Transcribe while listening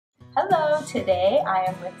Hello, today I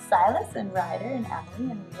am with Silas and Ryder and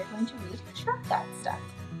Emily, and we are going to read Truck Got Stuck.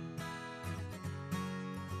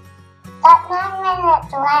 That's 9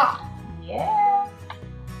 minutes left. Yeah.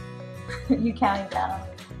 You counting down on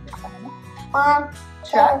the timer? 1, 2,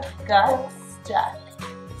 Truck got stuck.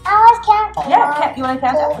 I was counting. Yeah, 1, you want to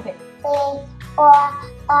count down? 2, Okay. 3, 4,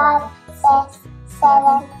 5, 6,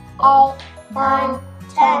 7, 8, 9,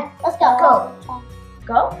 10. Let's go. Go.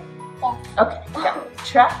 Go? Yes. Okay, go.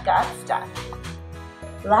 Truck got stuck.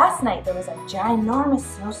 Last night there was a ginormous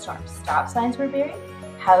snowstorm. Stop signs were buried,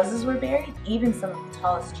 houses were buried, even some of the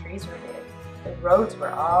tallest trees were buried. The roads were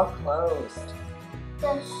all closed.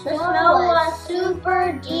 The snow was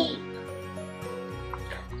super deep.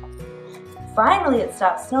 Finally, it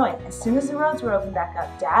stopped snowing. As soon as the roads were opened back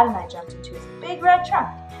up, Dad and I jumped into his big red truck.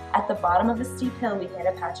 At the bottom of a steep hill, we hit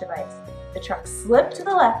a patch of ice. The truck slipped to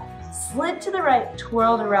the left, slid to the right,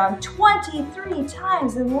 twirled around 23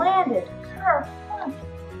 times, and landed kerplunk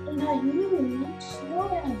in a huge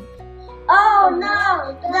snowbank. Oh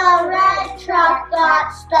no, the red truck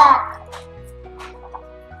got stuck.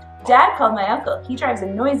 Dad called my uncle. He drives a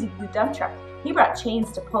noisy blue dump truck. He brought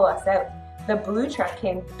chains to pull us out. The blue truck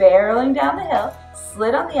came barreling down the hill,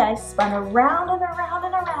 slid on the ice, spun around and around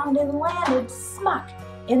and around, and landed smuck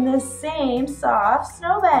in the same soft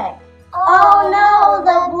snowbank. Oh no,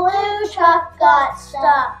 the blue truck got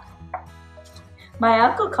stuck. My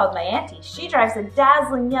uncle called my auntie. She drives a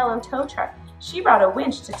dazzling yellow tow truck. She brought a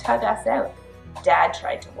winch to tug us out. Dad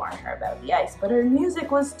tried to warn her about the ice, but her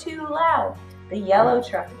music was too loud. The yellow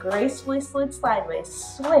truck gracefully slid sideways,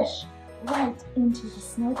 swish, right into the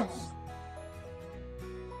snowbank.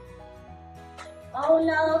 Oh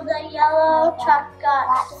no, the yellow truck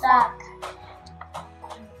got stuck.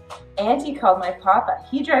 Auntie called my papa.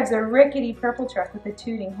 He drives a rickety purple truck with a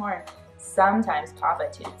tooting horn. Sometimes Papa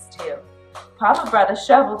toots too. Papa brought a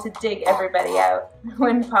shovel to dig everybody out.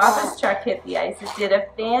 When Papa's truck hit the ice, it did a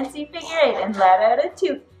fancy figure eight and let out a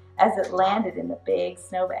toot as it landed in the big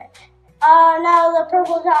snowbank. Oh no, the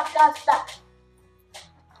purple truck got stuck.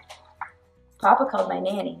 Papa called my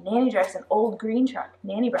nanny. Nanny drives an old green truck.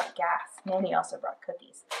 Nanny brought gas. Nanny also brought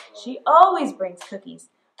cookies. She always brings cookies.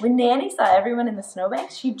 When Nanny saw everyone in the snowbank,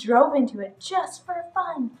 she drove into it just for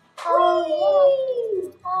fun. Oh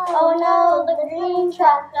no, the green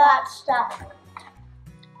truck got stuck.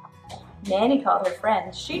 Nanny called her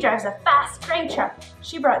friend. She drives a fast gray truck.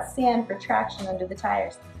 She brought sand for traction under the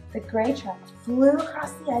tires. The gray truck flew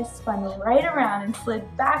across the ice, spun right around, and slid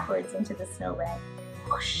backwards into the snowbank.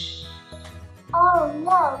 Whoosh! Oh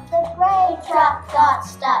no, the gray truck got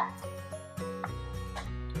stuck.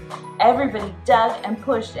 Everybody dug and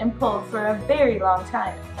pushed and pulled for a very long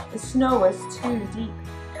time. The snow was too deep.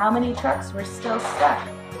 How many trucks were still stuck?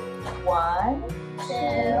 1,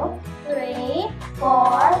 2, 3,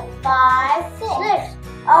 4, 5, 6.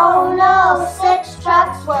 Oh no, 6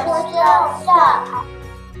 trucks were still stuck.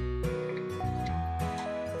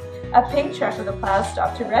 A pink truck with a plow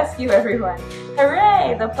stopped to rescue everyone.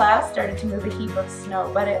 Hooray! The plow started to move a heap of snow,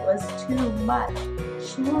 but it was too much.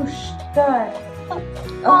 Swoosh, thud.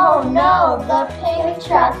 Oh no, the pink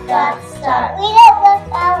truck got stuck. We did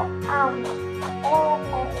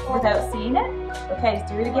Without seeing it? Okay,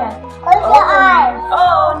 do it again. Close your eyes.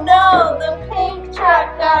 Oh no, the pink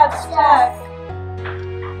truck got stuck.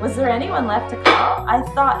 Was there anyone left to call? I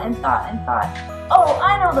thought and thought and thought. Oh,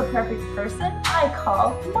 I know the perfect person. I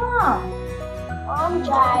called Mom. Mom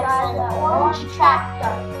drives an orange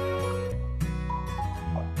tractor.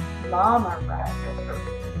 Mom arrived with her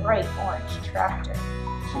bright orange tractor.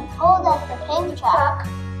 She pulled up the pink truck.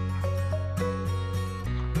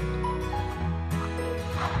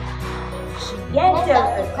 She yanked out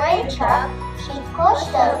the gray truck. She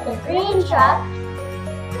pushed out the green truck.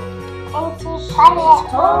 And she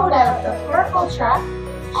Towed out the purple truck.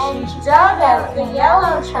 She dug out the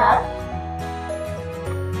yellow truck.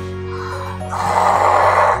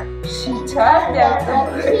 She tugged out the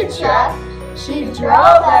blue truck. She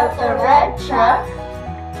drove out the red truck.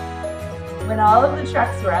 When all of the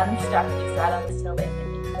trucks were unstuck, we sat on the snowbank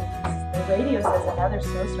and ate cookies. The radio says another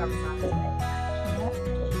snowstorm is on its way. I can't wait.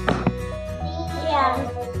 Yeah.